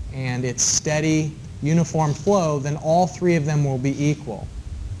and it's steady, uniform flow, then all 3 of them will be equal.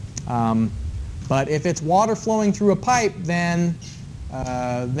 But if it's water flowing through a pipe, then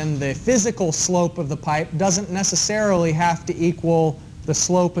the physical slope of the pipe doesn't necessarily have to equal the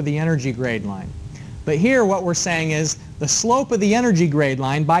slope of the energy grade line. But here what we're saying is the slope of the energy grade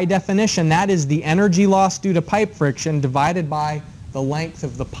line, by definition, that is the energy loss due to pipe friction divided by the length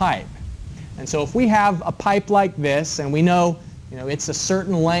of the pipe. And so if we have a pipe like this and we know, it's a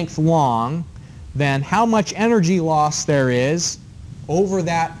certain length long, then how much energy loss there is over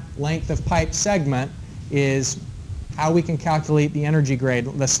that length of pipe segment is how we can calculate the energy grade,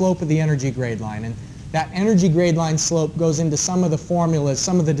 the slope of the energy grade line. And that energy grade line slope goes into some of the formulas,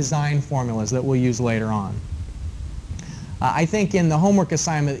 some of the design formulas that we'll use later on. I think in the homework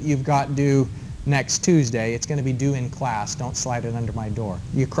assignment that you've got due next Tuesday, it's going to be due in class. Don't slide it under my door.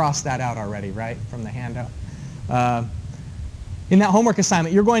 You crossed that out already, right, from the handout? In that homework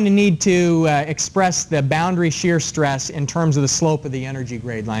assignment, you're going to need to express the boundary shear stress in terms of the slope of the energy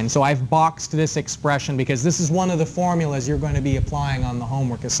grade line. So I've boxed this expression because this is one of the formulas you're going to be applying on the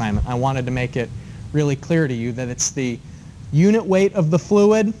homework assignment. I wanted to make it really clear to you that it's the unit weight of the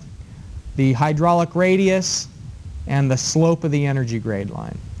fluid, the hydraulic radius, and the slope of the energy grade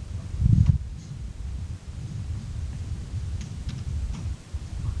line.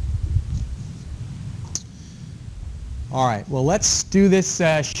 All right, well, let's do this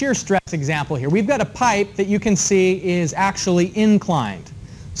shear stress example here. We've got a pipe that you can see is actually inclined.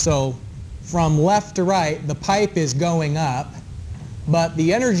 So from left to right, the pipe is going up, but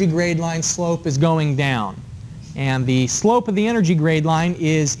the energy grade line slope is going down. And the slope of the energy grade line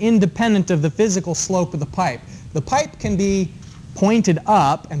is independent of the physical slope of the pipe. The pipe can be pointed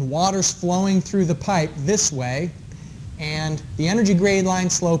up and water's flowing through the pipe this way, and the energy grade line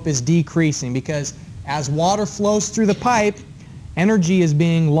slope is decreasing because as water flows through the pipe, energy is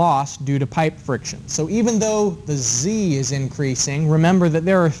being lost due to pipe friction. So even though the Z is increasing, remember that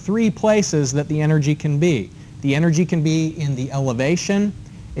there are three places that the energy can be. The energy can be in the elevation,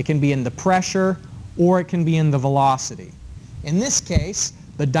 it can be in the pressure, or it can be in the velocity. In this case,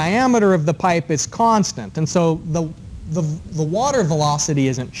 the diameter of the pipe is constant, and so the water velocity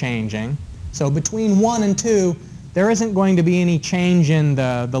isn't changing. So between 1 and 2, there isn't going to be any change in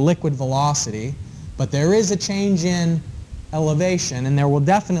the liquid velocity. But there is a change in elevation, and there will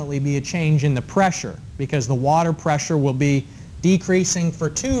definitely be a change in the pressure because the water pressure will be decreasing for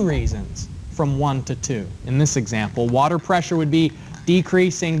two reasons from 1 to 2. In this example, water pressure would be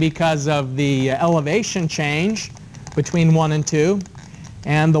decreasing because of the elevation change between 1 and 2,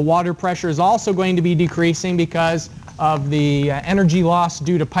 and the water pressure is also going to be decreasing because of the energy loss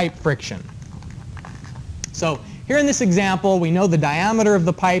due to pipe friction. So here in this example, we know the diameter of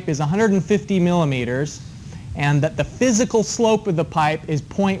the pipe is 150 millimeters and that the physical slope of the pipe is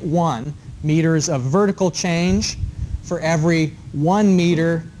 0.1 meters of vertical change for every 1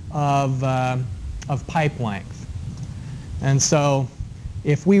 meter of pipe length. And so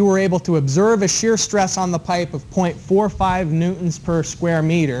if we were able to observe a shear stress on the pipe of 0.45 newtons per square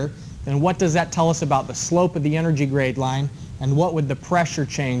meter, then what does that tell us about the slope of the energy grade line, and what would the pressure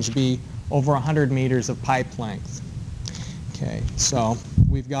change be over 100 meters of pipe length? Okay, so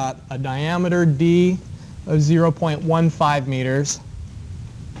we've got a diameter D of 0.15 meters.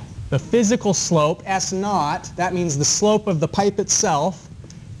 The physical slope, S naught, that means the slope of the pipe itself,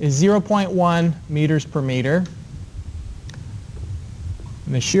 is 0.1 meters per meter.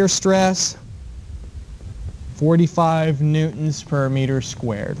 And the shear stress, 45 newtons per meter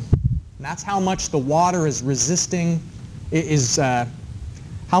squared. And that's how much the water is resisting,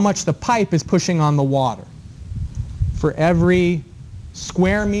 how much the pipe is pushing on the water. For every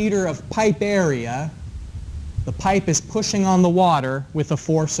square meter of pipe area, the pipe is pushing on the water with a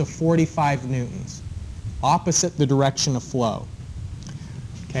force of 45 newtons, opposite the direction of flow.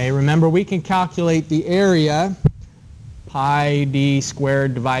 Okay, remember we can calculate the area, pi d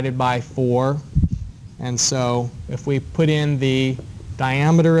squared divided by 4. And so if we put in the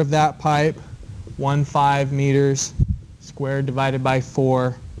diameter of that pipe, 15 meters squared divided by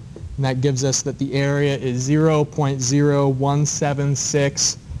 4, and that gives us that the area is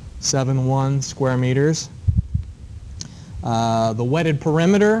 0.017671 square meters. The wetted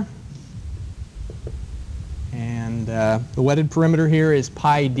perimeter, and the wetted perimeter here is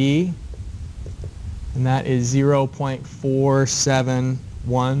pi d, and that is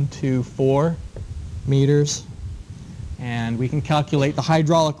 0.47124 meters. And we can calculate the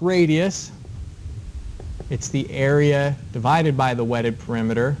hydraulic radius. It's the area divided by the wetted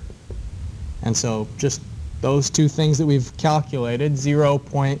perimeter. And so just those two things that we've calculated,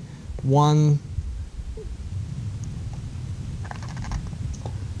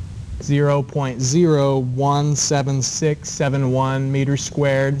 0.017671 meters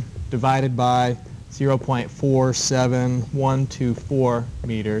squared divided by 0.47124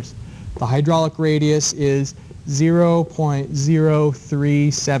 meters. The hydraulic radius is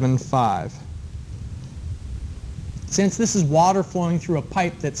 0.0375. Since this is water flowing through a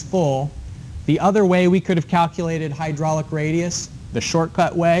pipe that's full, the other way we could have calculated hydraulic radius, the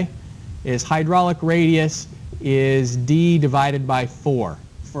shortcut way, is hydraulic radius is d divided by 4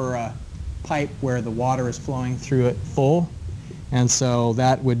 for a pipe where the water is flowing through it full. And so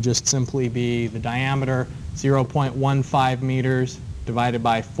that would just simply be the diameter, 0.15 meters divided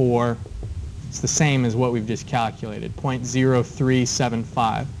by 4. It's the same as what we've just calculated,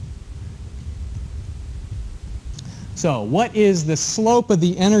 0.0375. So what is the slope of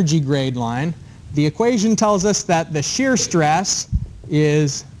the energy grade line? The equation tells us that the shear stress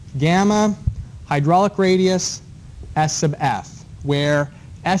is gamma hydraulic radius S sub F. where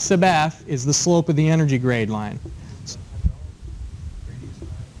S sub F is the slope of the energy grade line.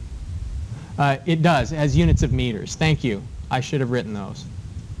 It does, as units of meters. Thank you. I should have written those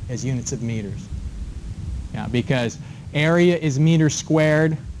as units of meters. Yeah, because area is meters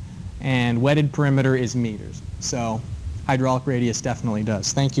squared and wetted perimeter is meters. So hydraulic radius definitely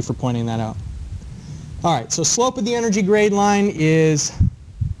does. Thank you for pointing that out. All right, so slope of the energy grade line is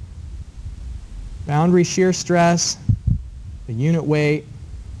boundary shear stress, the unit weight,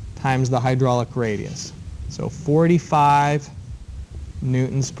 times the hydraulic radius. So 45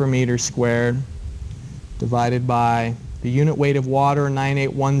 newtons per meter squared divided by the unit weight of water,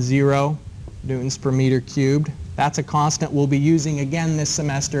 9810 newtons per meter cubed. That's a constant we'll be using again this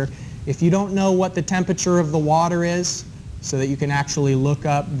semester. If you don't know what the temperature of the water is, so that you can actually look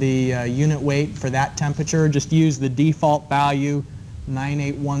up the unit weight for that temperature, just use the default value,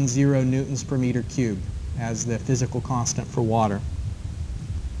 9810 newtons per meter cubed, as the physical constant for water.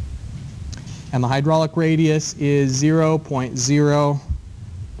 And the hydraulic radius is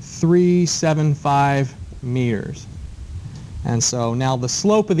 0.0375 meters. And so now the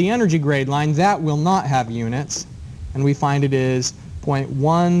slope of the energy grade line, that will not have units, and we find it is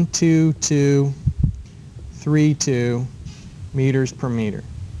 0.12232 meters per meter.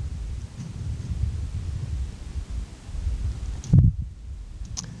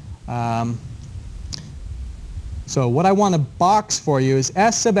 So what I want to box for you is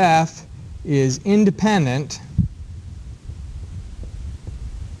S sub F is independent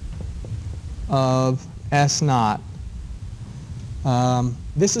of S naught.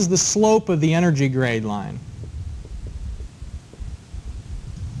 This is the slope of the energy grade line.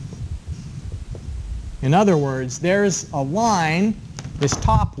 In other words, there's a line, this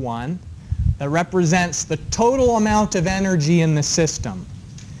top one, that represents the total amount of energy in the system.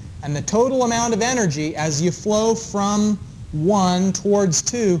 And the total amount of energy, as you flow from 1 towards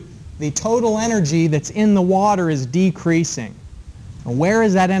 2, the total energy that's in the water is decreasing. And where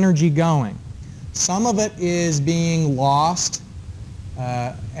is that energy going? Some of it is being lost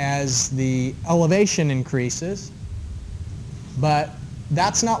as the elevation increases, but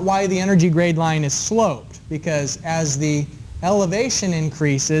that's not why the energy grade line is sloped, because as the elevation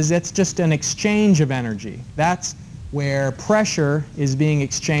increases, it's just an exchange of energy. That's where pressure is being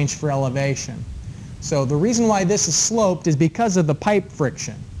exchanged for elevation. So the reason why this is sloped is because of the pipe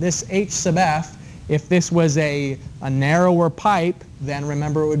friction. This H sub F, if this was a narrower pipe, then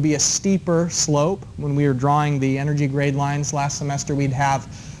remember it would be a steeper slope. When we were drawing the energy grade lines last semester, we'd have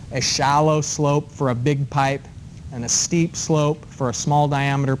a shallow slope for a big pipe and a steep slope for a small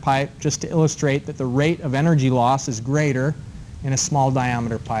diameter pipe, just to illustrate that the rate of energy loss is greater in a small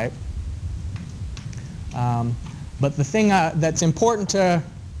diameter pipe. But the thing that's important to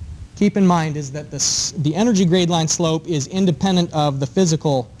keep in mind is that the energy grade line slope is independent of the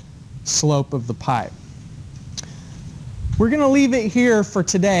physical slope of the pipe. We're going to leave it here for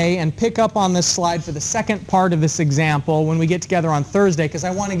today and pick up on this slide for the second part of this example when we get together on Thursday, because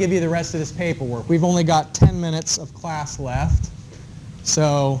I want to give you the rest of this paperwork. We've only got 10 minutes of class left.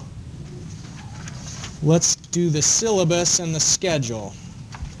 So let's do the syllabus and the schedule.